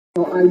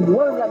Well, I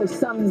won't let the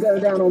sun go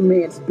down on me.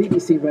 It's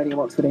BBC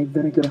Radio Oxford. A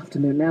very good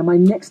afternoon. Now, my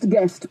next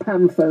guest,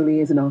 Pam Foley,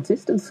 is an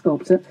artist and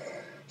sculptor.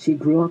 She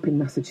grew up in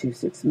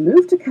Massachusetts,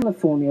 moved to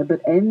California, but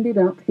ended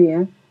up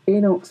here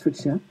in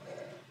Oxfordshire.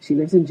 She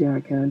lives in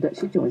Jericho, and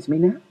she joins me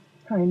now.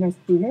 Hi, nice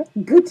to be here.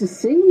 Good to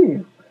see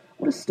you.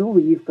 What a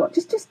story you've got.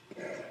 Just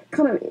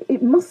kind of,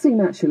 it must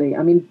seem actually,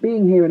 I mean,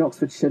 being here in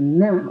Oxfordshire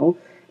now,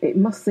 it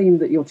must seem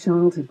that your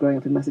childhood growing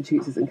up in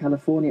Massachusetts and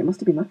California, it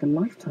must have been like a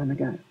lifetime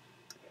ago.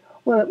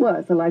 Well, it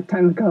was a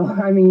lifetime ago.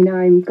 I mean,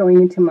 I'm going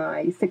into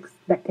my sixth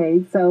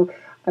decade, so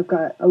I've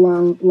got a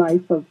long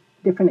life of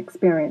different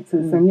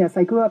experiences. And yes,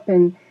 I grew up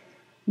in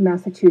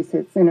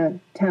Massachusetts in a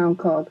town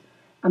called,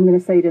 I'm going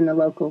to say it in the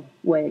local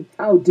way.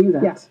 Oh, do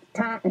that. Yeah,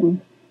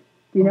 Taunton.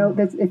 You know,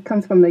 it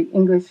comes from the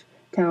English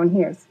town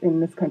here in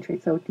this country.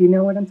 So do you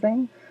know what I'm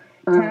saying?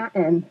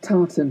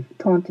 Taunton.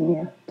 Taunton,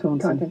 yeah.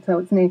 Taunton. So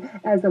it's named,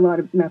 as a lot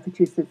of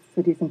Massachusetts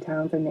cities and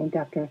towns are named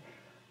after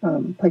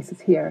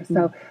places here.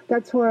 So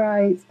that's where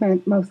I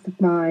spent most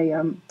of my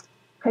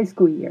high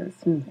school years,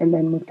 and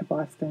then moved to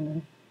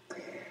Boston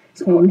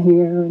and came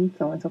here and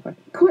so on and so forth.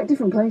 Quite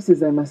different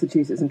places though,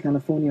 Massachusetts and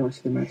California, I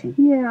should imagine.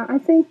 Yeah, I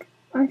think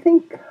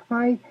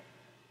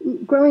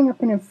growing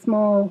up in a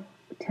small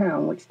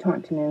town, which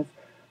Taunton is,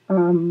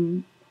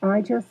 I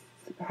just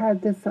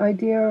had this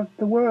idea of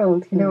the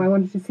world. You know, I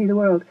wanted to see the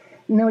world.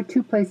 And there were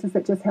two places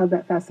that just held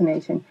that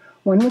fascination.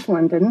 One was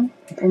London,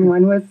 and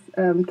one was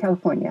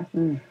California.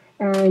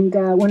 And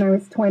when I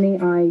was 20,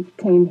 I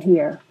came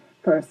here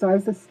first. So I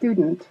was a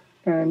student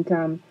and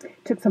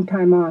took some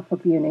time off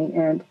of uni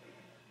and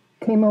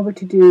came over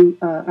to do,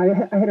 I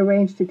had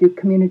arranged to do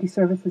community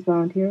services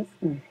volunteers,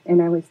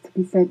 and I was to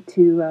be sent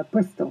to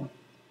Bristol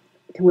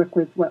to work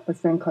with what was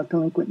then called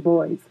delinquent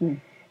boys.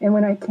 And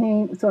when I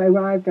came, so I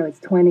arrived, I was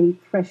 20,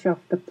 fresh off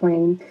the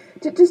plane.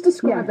 Just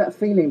describe that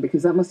feeling,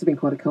 because that must have been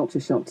quite a culture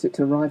shock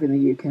to arrive in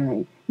the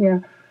UK. Yeah,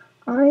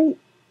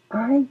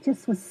 I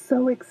just was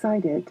so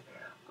excited.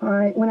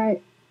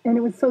 And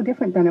it was so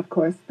different then, of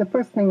course. The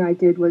first thing I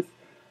did was,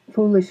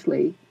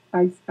 foolishly,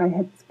 I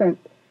had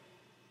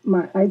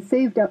I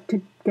saved up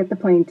to get the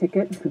plane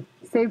ticket,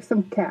 saved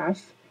some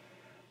cash,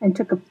 and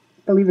took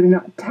believe it or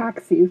not,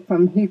 taxi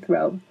from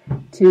Heathrow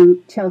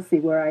to Chelsea,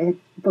 where I had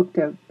booked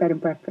a bed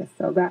and breakfast.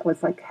 So that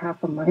was like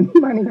half of my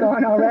money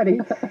gone already.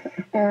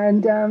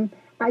 And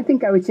I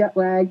think I was jet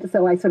lagged,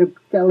 so I sort of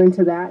fell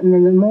into that. And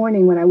then in the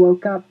morning when I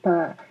woke up,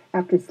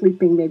 after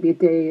sleeping maybe a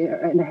day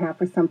and a half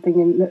or something,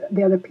 and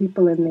the other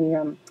people in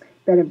the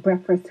bed and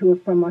breakfast who were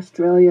from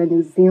Australia,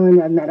 New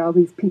Zealand, I met all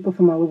these people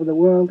from all over the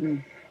world.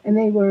 And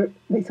they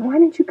said, why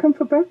didn't you come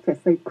for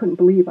breakfast? They couldn't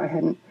believe I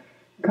hadn't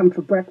come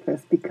for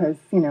breakfast because,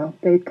 you know,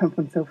 they had come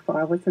from so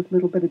far with a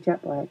little bit of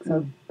jet lag.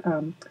 So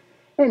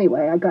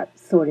anyway, I got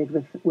sorted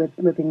with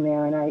living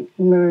there, and I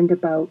learned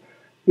about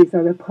these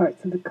other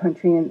parts of the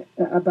country and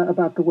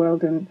about the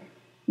world, and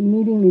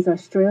meeting these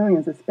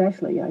Australians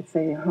especially. I'd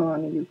say,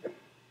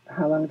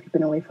 how long have you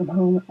been away from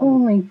home?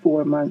 Only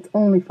 4 months,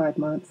 only 5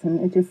 months. And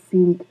it just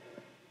seemed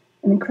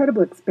an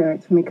incredible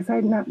experience for me because I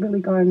had not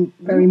really gone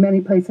very many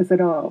places at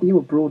all. You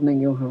were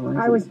broadening your horizons.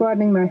 I was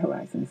broadening my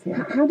horizons,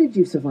 yeah. How did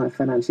you survive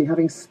financially,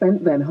 having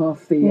spent then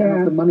half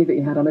the money that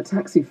you had on a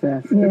taxi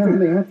fare from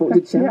the airport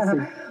to Chelsea?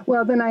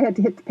 Well, then I had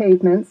to hit the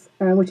pavements,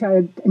 which I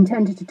had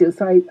intended to do.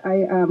 So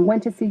I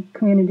went to see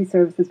community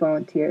services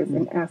volunteers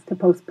and asked to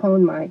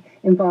postpone my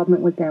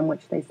involvement with them,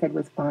 which they said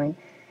was fine.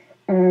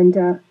 And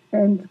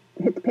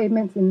hit the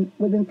pavements, and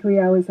within 3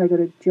 hours I got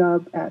a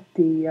job at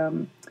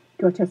the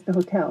Dorchester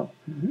Hotel.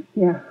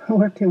 Yeah, I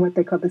worked in what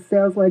they call the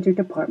sales ledger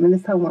department.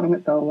 This is how long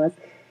ago it was.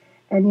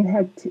 And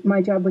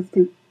my job was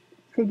to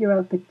figure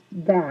out the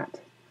VAT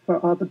for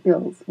all the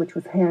bills, which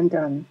was hand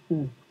done.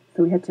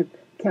 So we had to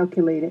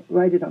calculate it,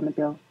 write it on the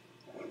bill.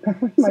 That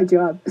was my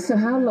job. So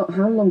how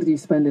long did you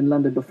spend in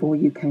London before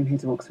you came here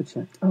to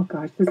Oxfordshire? Oh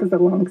gosh, this is a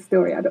long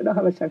story. I don't know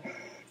how much time.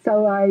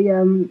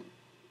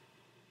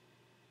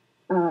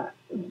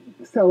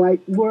 So I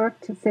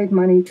worked, saved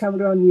money,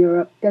 traveled around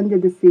Europe, then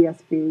did the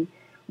CSV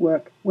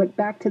work, went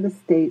back to the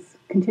States,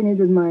 continued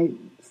with my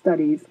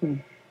studies,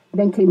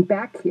 then came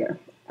back here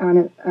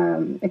on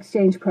an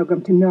exchange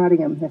program to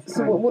Nottingham this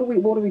time. So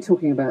what are we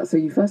talking about? So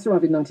you first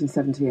arrived in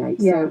 1978.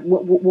 Yeah. So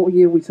what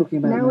year are we talking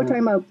about now? Now we're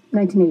talking about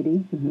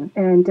 1980,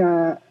 and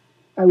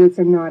I was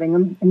in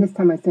Nottingham, and this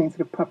time I was doing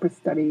sort of proper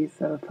studies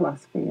of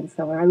philosophy and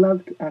so on. I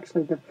loved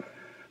actually the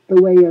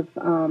way of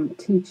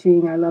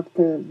teaching. I loved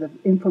the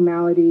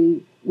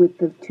informality with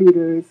the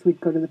tutors. We'd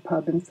go to the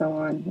pub and so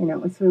on. You know,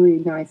 it was really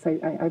nice.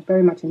 I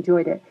very much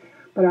enjoyed it.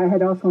 But I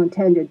had also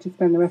intended to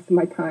spend the rest of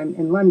my time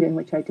in London,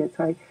 which I did.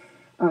 So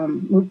I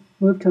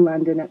moved to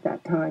London at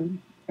that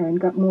time and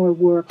got more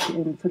work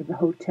in sort of the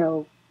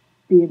hotel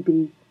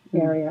B&B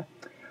area.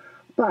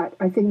 But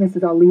I think this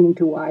is all leading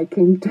to why I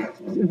came to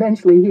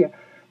eventually here.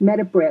 Met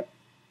a Brit,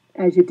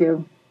 as you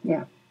do,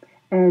 yeah.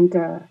 And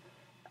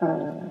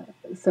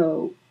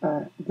so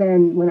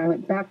then when I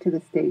went back to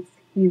the States,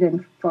 he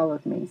then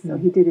followed me. So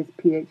he did his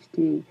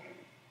PhD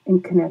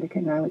in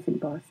Connecticut, and I was in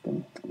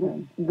Boston.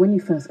 When you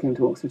first came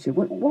to Oxfordshire,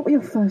 what were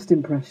your first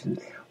impressions?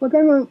 Well,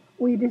 then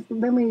we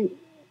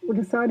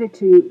decided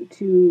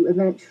to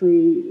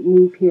eventually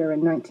move here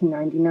in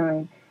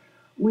 1999.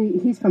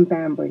 He's from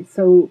Banbury,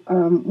 so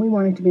we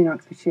wanted to be in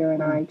Oxfordshire,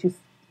 and I just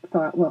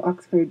thought, well,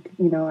 Oxford,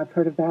 I've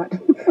heard of that.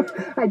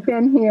 I'd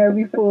been here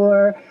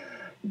before,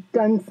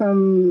 gone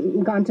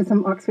to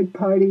some Oxford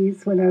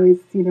parties when I was,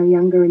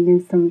 younger and knew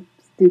some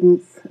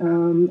students,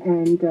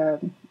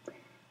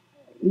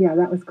 yeah,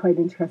 that was quite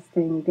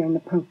interesting during the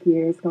punk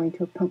years, going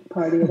to a punk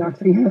party at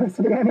Oxford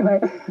University anyway.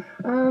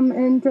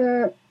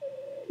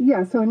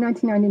 Yeah, so in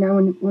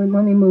 1999,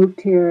 when we moved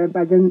here,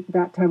 by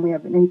that time we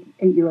have an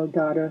 8-year-old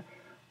daughter.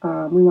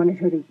 We wanted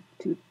her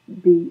to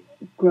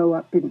grow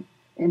up in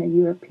a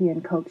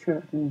European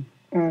culture and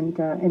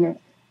in a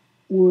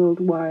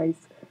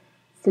world-wise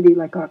city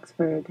like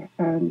Oxford.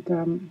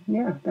 And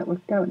yeah, that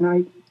worked out. And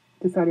I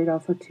decided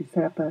also to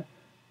set up a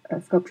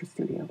sculpture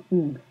studio.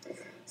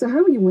 So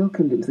how were you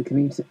welcomed into the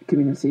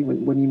community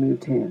when you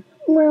moved here?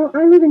 Well,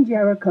 I live in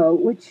Jericho,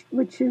 which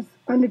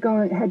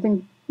had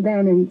been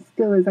then and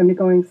still is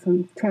undergoing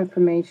some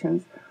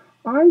transformations.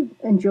 I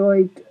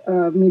enjoyed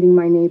meeting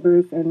my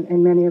neighbors,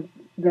 and many of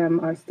them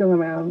are still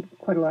around.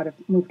 Quite a lot have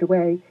moved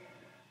away.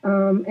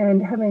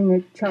 And having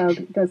a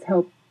child does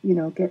help,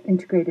 get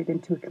integrated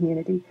into a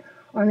community.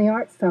 On the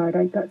art side,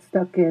 I got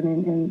stuck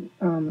in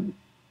and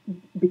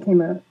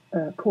became a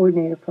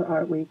coordinator for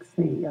Art Weeks,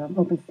 the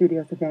Open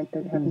Studios event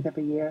that happens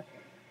every year.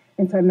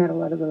 And so I met a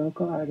lot of the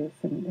local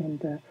artists,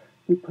 and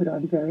we put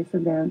on various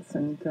events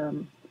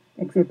and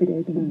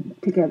exhibited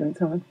together and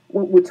so on.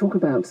 Well, we'll talk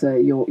about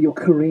your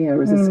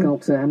career as a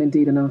sculptor and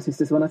indeed an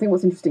artist as well. I think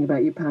what's interesting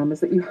about you, Pam,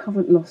 is that you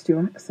haven't lost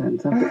your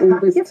accent after all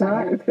this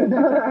time.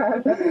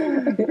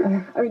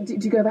 I mean, do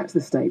you go back to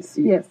the States?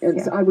 Yes.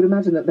 Yeah. So I would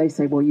imagine that they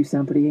say, well, you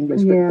sound pretty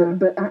English, Yeah.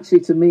 but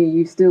actually to me,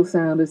 you still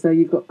sound as though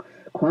you've got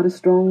quite a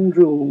strong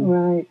drawl.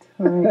 Right.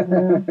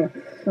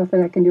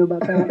 Nothing I can do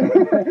about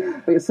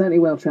that. But you're certainly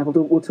well travelled.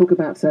 We'll talk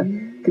about,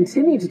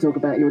 continue to talk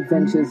about your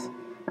adventures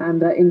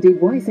and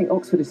indeed why you think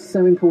Oxford is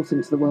so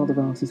important to the world of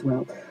art as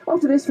well.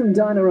 After this, from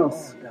Diana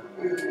Ross.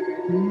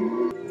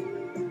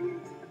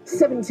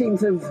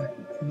 17th of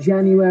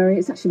January.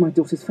 It's actually my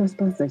daughter's first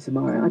birthday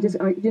tomorrow.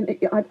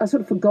 I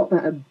sort of forgot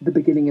that at the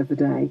beginning of the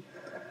day.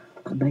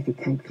 I'll make a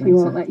cake later. She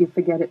won't let you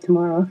forget it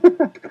tomorrow.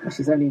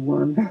 She's only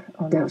one.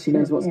 Oh, Doubt she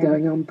knows what's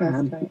going on,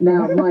 Pam. Right.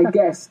 Now, my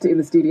guest in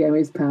the studio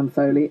is Pam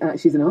Foley.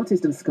 She's an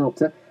artist and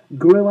sculptor.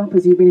 Grew up,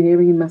 as you've been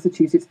hearing, in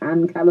Massachusetts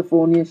and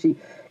California. She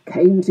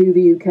came to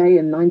the UK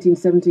in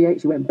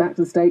 1978. She went back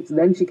to the States.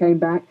 Then she came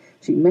back.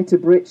 She met a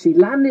Brit. She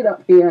landed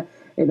up here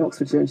in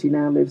Oxfordshire, and she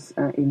now lives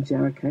in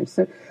Jericho.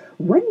 So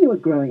when you were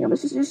growing up,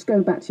 let's just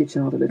go back to your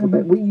childhood a little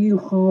bit. Were you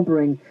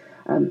harbouring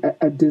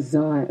a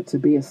desire to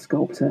be a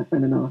sculptor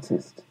and an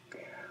artist?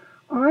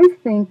 I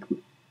think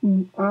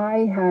I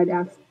had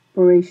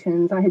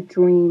aspirations, I had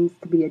dreams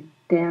to be a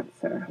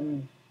dancer.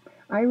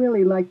 I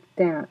really liked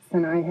dance,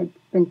 and I had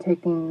been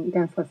taking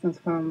dance lessons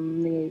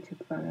from the age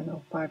of,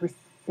 5 or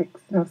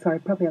 6, no, sorry,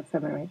 probably at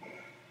 7 or 8.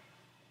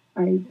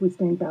 I was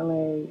doing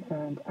ballet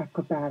and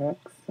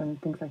acrobatics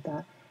and things like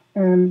that.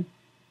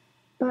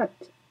 But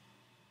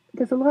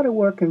there's a lot of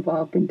work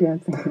involved in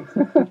dancing,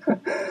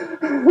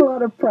 a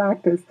lot of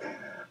practice.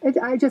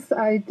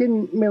 I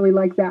didn't really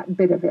like that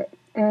bit of it.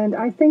 And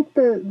I think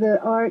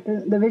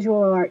the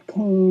visual art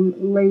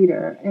came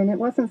later, and it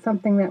wasn't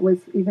something that was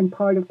even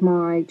part of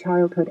my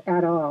childhood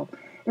at all.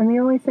 And the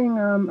only thing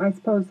I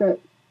suppose that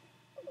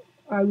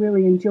I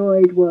really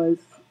enjoyed was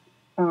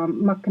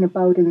mucking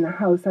about in the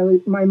house.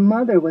 My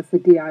mother was the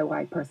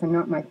DIY person,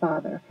 not my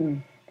father,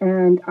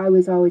 and I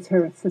was always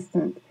her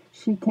assistant.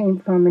 She came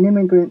from an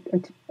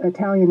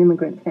Italian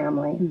immigrant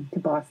family to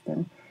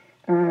Boston,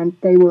 and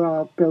they were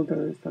all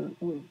builders or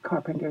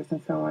carpenters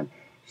and so on.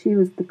 She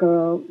was the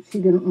girl. She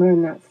didn't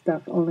learn that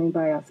stuff only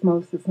by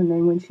osmosis. And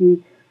then when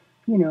she,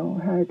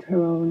 had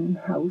her own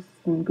house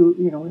and grew,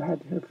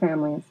 had her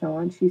family and so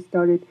on, she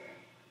started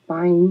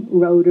buying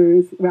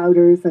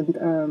routers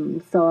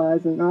and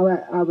saws and all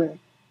the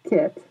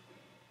kit,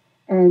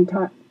 and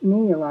taught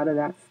me a lot of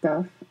that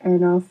stuff.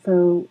 And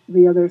also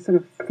the other sort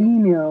of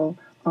female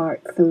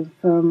arts of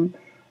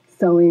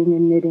sewing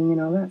and knitting and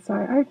all that. So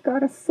I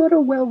got a sort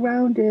of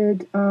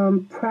well-rounded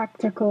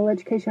practical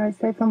education, I'd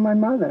say, from my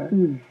mother.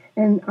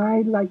 And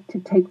I like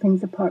to take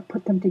things apart,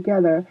 put them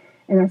together,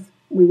 and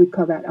we would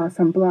call that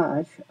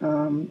assemblage,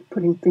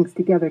 putting things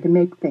together to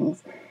make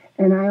things.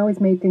 And I always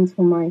made things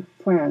for my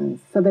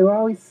friends. So they were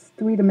always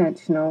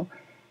three-dimensional,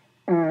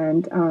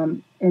 and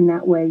in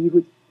that way you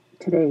would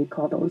today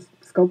call those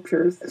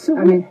sculptures. So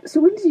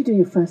when did you do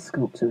your first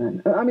sculpture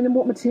then? I mean, and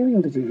what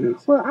material did you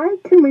use? Well, I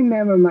can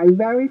remember my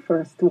very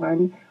first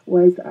one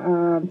was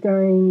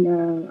during,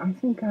 I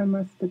think I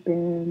must have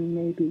been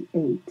maybe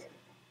 8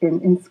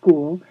 in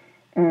school.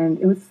 And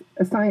it was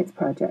a science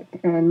project,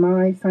 and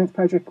my science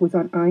project was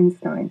on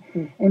Einstein.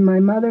 And my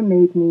mother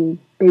made me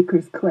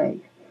baker's clay.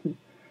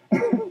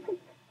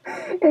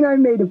 And I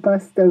made a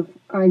bust of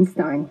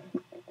Einstein,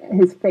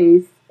 his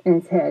face and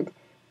his head,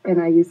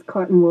 and I used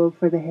cotton wool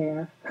for the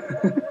hair.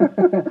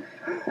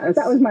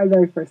 That was my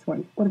very first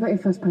one. What about your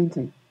first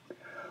painting?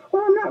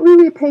 Well, I'm not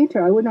really a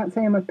painter. I would not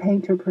say I'm a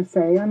painter per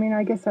se. I mean,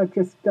 I guess I've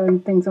just done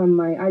things on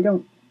my.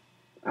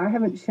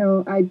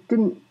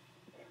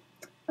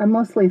 I'm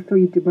mostly a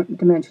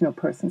three-dimensional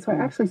person, so I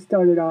actually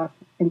started off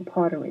in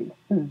pottery,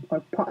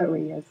 or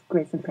pottery, as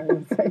Grace and Perry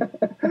would say.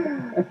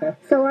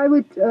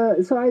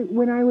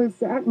 When I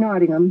was at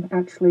Nottingham,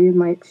 actually, in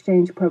my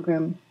exchange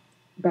program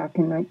back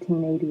in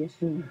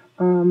 1980-ish,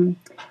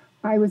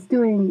 I was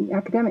doing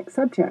academic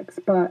subjects,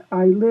 but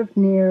I lived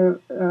near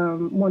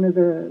one of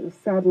the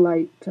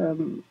satellite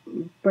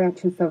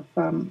branches of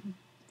the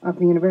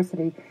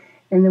university,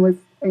 and there was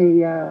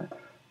a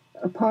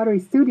pottery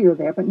studio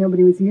there, but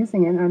nobody was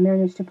using it. And I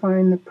managed to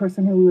find the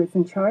person who was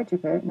in charge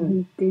of it, and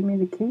he gave me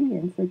the key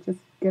and said, just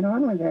get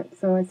on with it.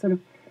 So I sort of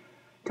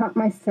taught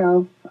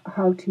myself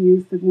how to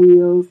use the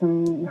wheels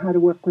and how to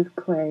work with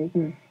clay.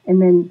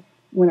 And then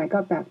when I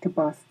got back to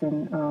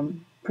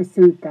Boston,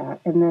 pursued that.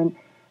 And then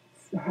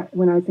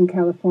when I was in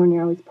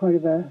California, I was part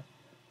of a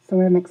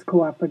ceramics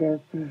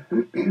cooperative.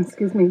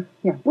 Excuse me.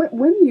 Yeah.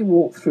 When you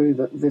walk through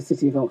the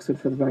city of Oxford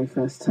for the very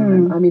first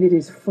time, I mean, it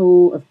is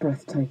full of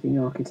breathtaking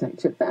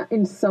architecture. That,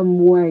 in some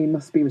way,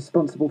 must be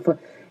responsible for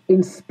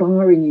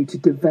inspiring you to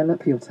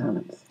develop your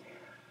talents.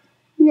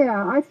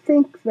 Yeah, I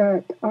think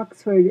that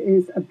Oxford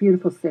is a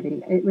beautiful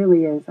city. It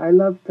really is. I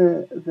love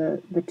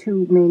the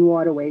two main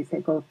waterways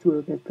that go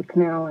through the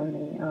canal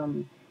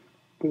and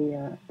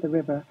the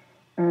river,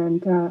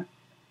 and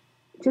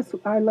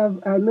I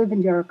live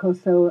in Jericho,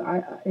 so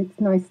it's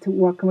nice to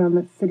walk around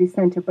the city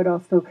center, but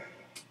also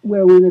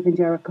where we live in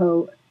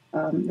Jericho,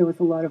 there was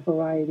a lot of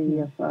variety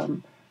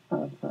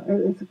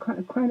it's quite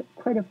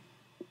a,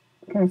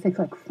 can I say,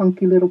 like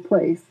funky little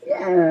place,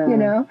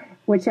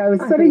 which I was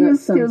sort of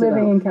used to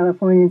living in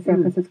California and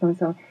San Francisco and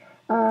so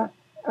on.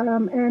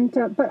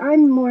 But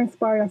I'm more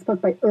inspired, I suppose,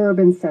 by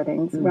urban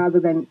settings rather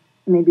than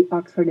maybe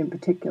Oxford in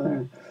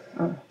particular.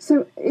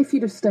 So if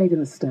you'd have stayed in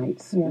the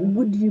States,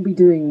 would you be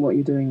doing what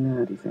you're doing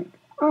now, do you think?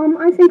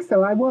 I think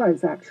so. I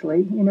was,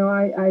 actually.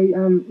 I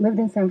lived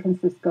in San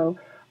Francisco.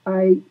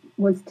 I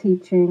was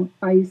teaching.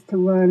 I used to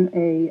run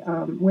a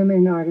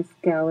women artists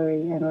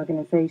gallery and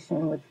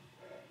organization with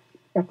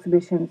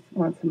exhibitions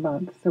once a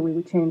month. So we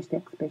would change the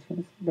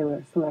exhibitions. They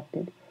were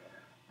selected.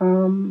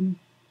 And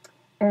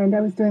I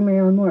was doing my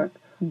own work.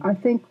 I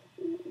think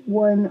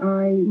when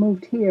I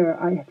moved here,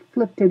 I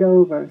flipped it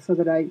over so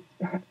that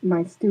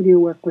my studio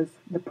work was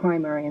the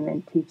primary and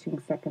then teaching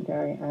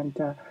secondary, and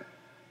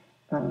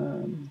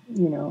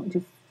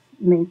just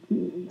made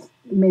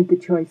the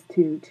choice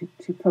to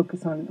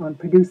focus on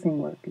producing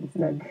work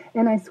instead.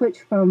 And I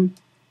switched from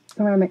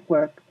ceramic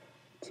work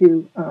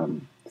to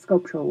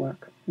sculptural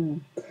work.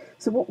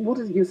 So what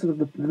are your sort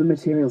of the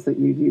materials that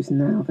you use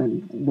now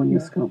then when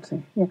you're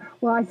sculpting? Yeah,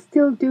 well, I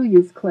still do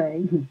use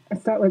clay. I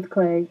start with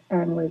clay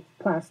and with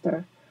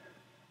plaster.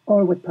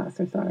 Or with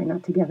plaster, sorry,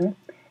 not together,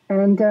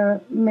 and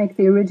make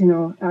the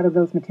original out of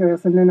those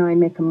materials, and then I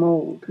make a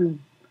mold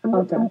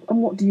of that.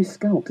 And what do you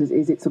sculpt?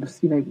 Is it sort of,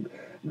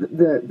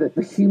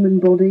 the human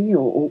body,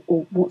 or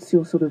what's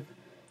your sort of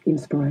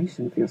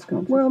inspiration for your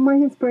sculpture? Well, my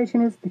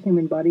inspiration is the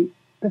human body,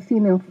 the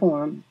female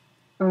form,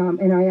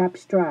 and I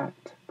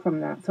abstract from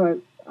that. So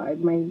I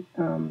may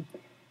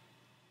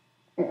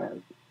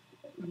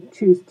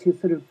choose to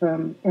sort of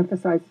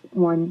emphasize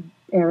one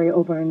area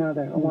over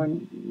another, or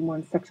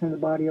one section of the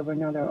body over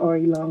another, or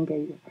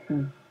elongate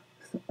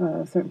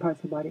certain parts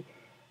of the body.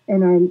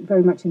 And I'm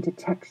very much into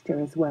texture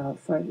as well,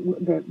 so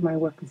my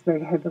work is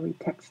very heavily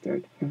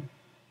textured.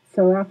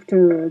 So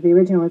after the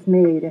original is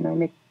made and I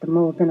make the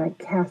mold, then I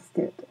cast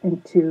it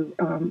into,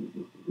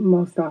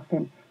 most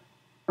often,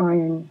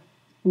 iron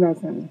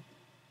resin,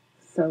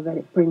 so that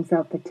it brings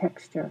out the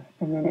texture,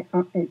 and then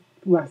it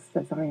rusts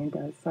as iron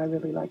does. So I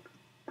really like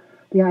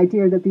the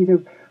idea that these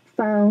are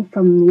found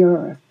from the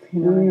earth. I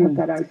have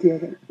that idea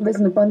that there's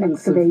an abundance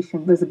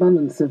excavation. There's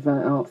abundance of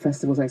art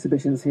festivals,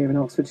 exhibitions here in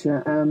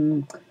Oxfordshire.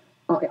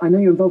 I know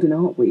you're involved in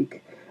Art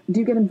Week. Do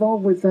you get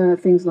involved with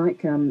things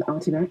like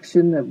Art in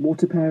Action,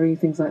 Waterperry,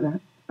 things like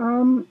that?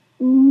 No,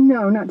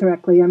 not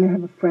directly. I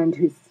have a friend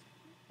who's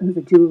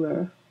a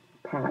jeweler,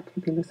 Pat,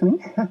 if you're listening,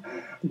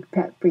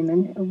 Pat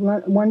Freeman, a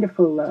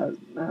wonderful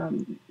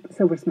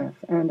silversmith,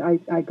 and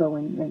I go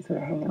and sort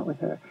of hang out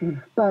with her.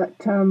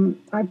 But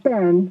I've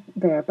been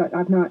there, but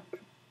I've not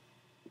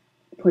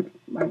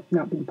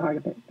been part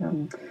of it.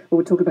 Well,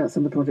 we'll talk about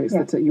some of the projects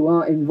that you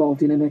are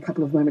involved in a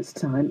couple of moments'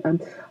 time.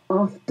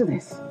 After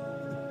this,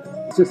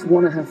 just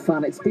want to have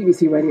fun. It's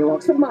BBC Radio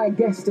Oxford. My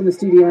guest in the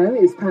studio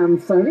is Pam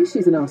Foley.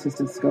 She's an artist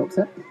and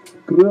sculptor.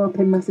 Grew up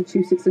in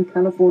Massachusetts and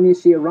California.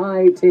 She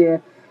arrived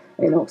here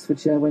in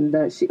Oxfordshire when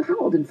how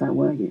old, in fact,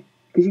 were you?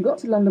 Because you got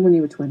to London when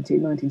you were 20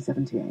 in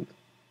 1978.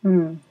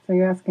 So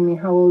you're asking me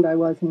how old I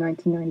was in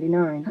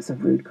 1999. That's a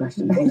rude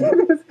question, isn't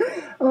it?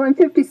 Oh, I'm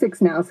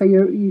 56 now, so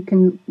you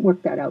can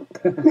work that out.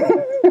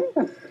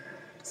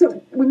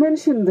 So we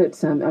mentioned that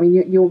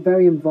you're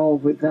very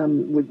involved with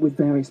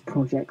various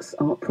projects,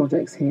 art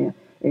projects here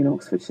in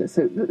Oxfordshire.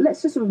 So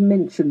let's just sort of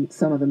mention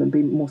some of them and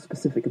be more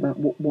specific about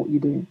what you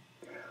do.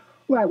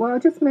 Right, well, I'll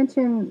just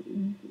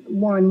mention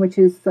one, which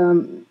is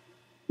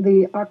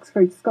the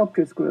Oxford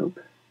Sculptors Group,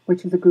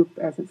 which is a group,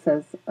 as it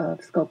says,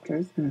 of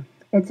sculptors.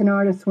 It's an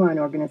artist-run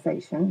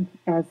organization.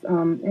 As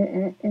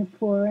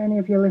for any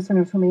of your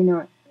listeners who may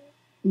not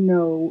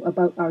know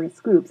about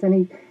artist groups,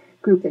 any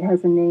group that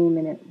has a name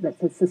in it that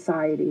says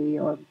society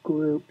or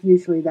group,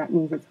 usually that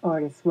means it's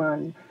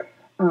artist-run.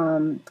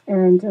 And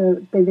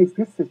they've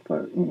existed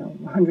for,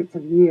 hundreds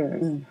of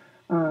years.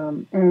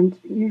 And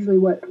usually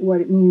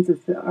what it means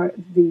is that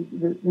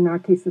in our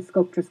case, the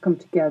sculptors come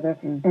together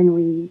and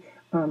we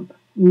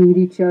meet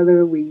each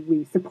other,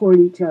 we support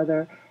each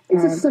other.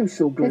 It's a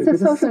social group.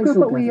 It's a social group,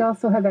 but we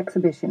also have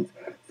exhibitions.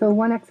 So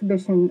one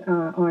exhibition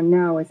on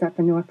now is at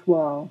the North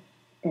Wall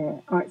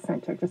Art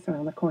Center, just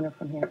around the corner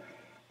from here.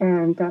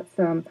 And that's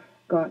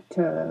got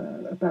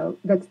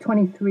that's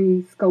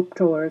 23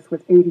 sculptors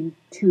with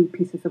 82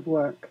 pieces of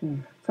work.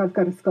 So I've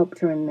got a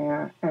sculpture in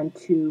there and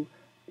 2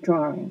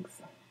 drawings.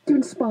 Do you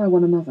inspire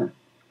one another?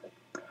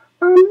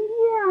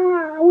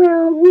 Yeah,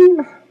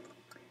 well,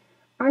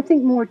 I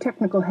think more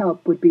technical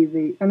help would be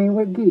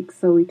we're geeks,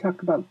 so we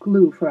talk about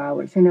glue for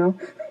hours,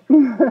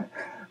 But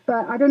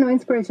I don't know,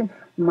 inspiration.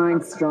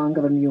 Mine's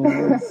stronger than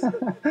yours.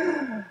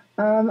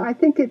 I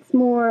think it's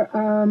more,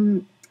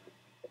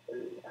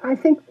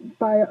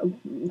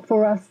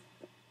 for us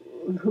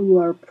who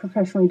are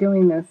professionally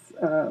doing this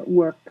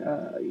work,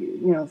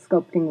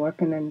 sculpting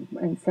work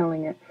and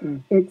selling it,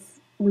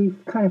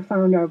 we've kind of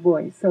found our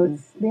voice. So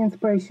it's the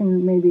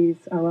inspiration maybe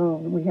is our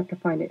own. We have to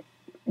find it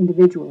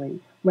individually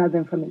rather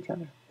than from each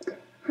other.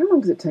 How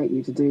long does it take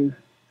you to do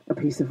a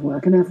piece of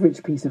work, an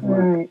average piece of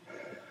work? Right.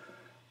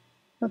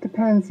 Well, it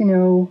depends,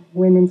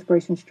 when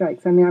inspiration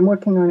strikes. I'm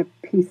working on a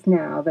piece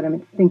now that I'm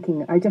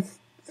thinking. I just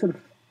sort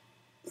of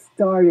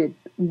started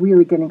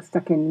really getting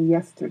stuck in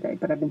yesterday,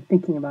 but I've been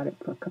thinking about it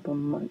for a couple of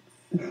months.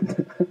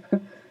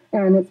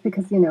 And it's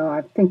because,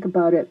 I think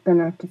about it, then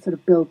I have to sort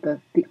of build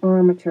the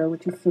armature,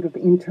 which is sort of the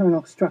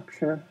internal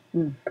structure.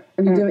 And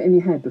you do it in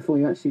your head before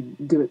you actually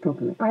do it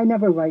properly? I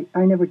never write.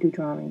 I never do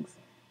drawings.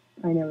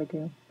 I never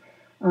do.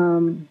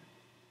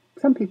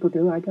 Some people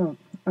do, I don't.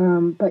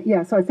 But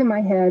yeah, so it's in my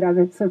head. I have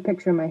a sort of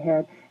picture in my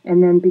head.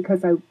 And then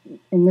because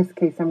in this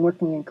case, I'm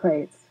working in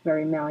clay, it's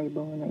very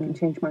malleable and I can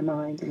change my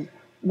mind. And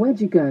where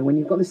do you go when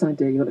you've got this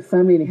idea, you've got it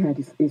firmly in your head,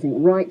 you think,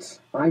 right,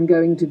 I'm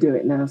going to do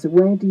it now. So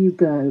where do you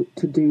go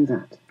to do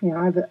that? Yeah,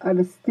 I have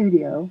a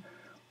studio,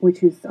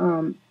 which is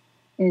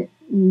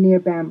near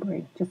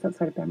Banbury, just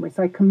outside of Banbury.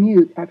 So I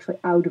commute actually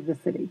out of the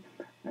city.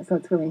 So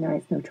it's really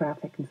nice, no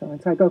traffic and so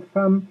on. So I go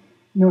from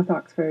North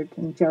Oxford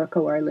and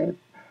Jericho, where I live,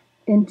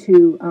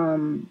 into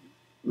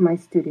my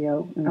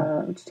studio,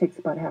 which takes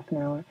about half an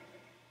hour.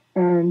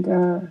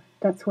 And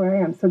that's where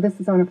I am. So this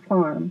is on a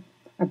farm.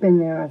 I've been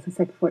there, as I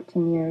said,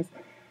 14 years.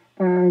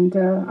 And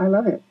I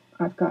love it.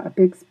 I've got a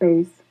big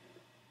space.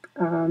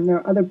 There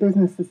are other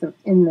businesses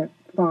in the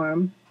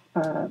farm,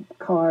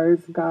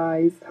 cars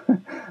guys,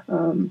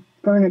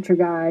 furniture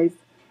guys.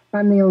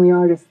 I'm the only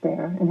artist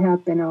there and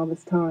have been all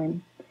this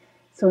time.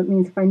 So it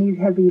means if I need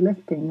heavy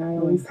lifting, I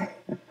always have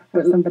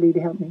somebody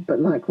to help me. But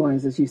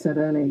likewise, as you said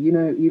earlier,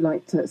 you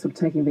like to, sort of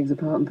taking things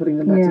apart and putting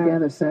them back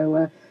together.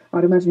 So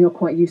I'd imagine you're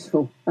quite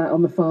useful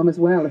on the farm as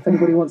well. If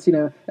anybody wants,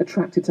 a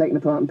tractor taken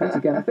apart and put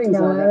together, things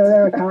like that.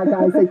 There are car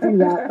guys that do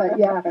that. But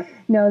yeah,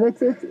 no,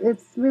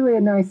 it's really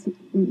a nice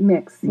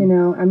mix.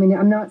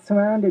 I'm not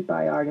surrounded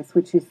by artists,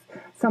 which is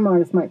some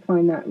artists might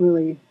find that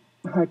really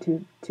hard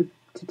to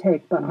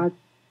take. But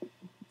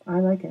I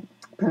like it.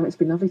 Pam, it's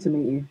been lovely to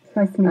meet you.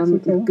 Nice to meet you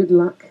too. Good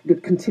luck,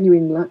 good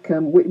continuing luck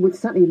with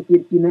certainly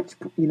your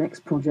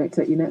next project,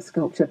 your next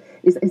sculpture.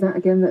 Is that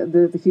again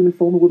the human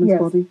form, a woman's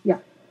body? Yeah.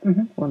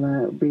 Mm-hmm.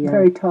 Well, be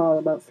very tall,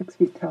 about 6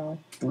 feet tall.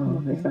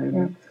 Oh, very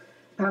nice.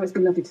 Pam, it's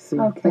been lovely to see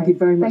you. Okay. Thank you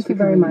very much. Thank you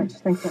very much.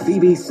 Thanks.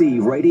 BBC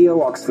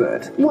Radio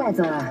Oxford.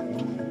 Weather.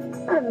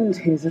 And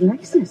here's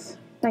Alexis.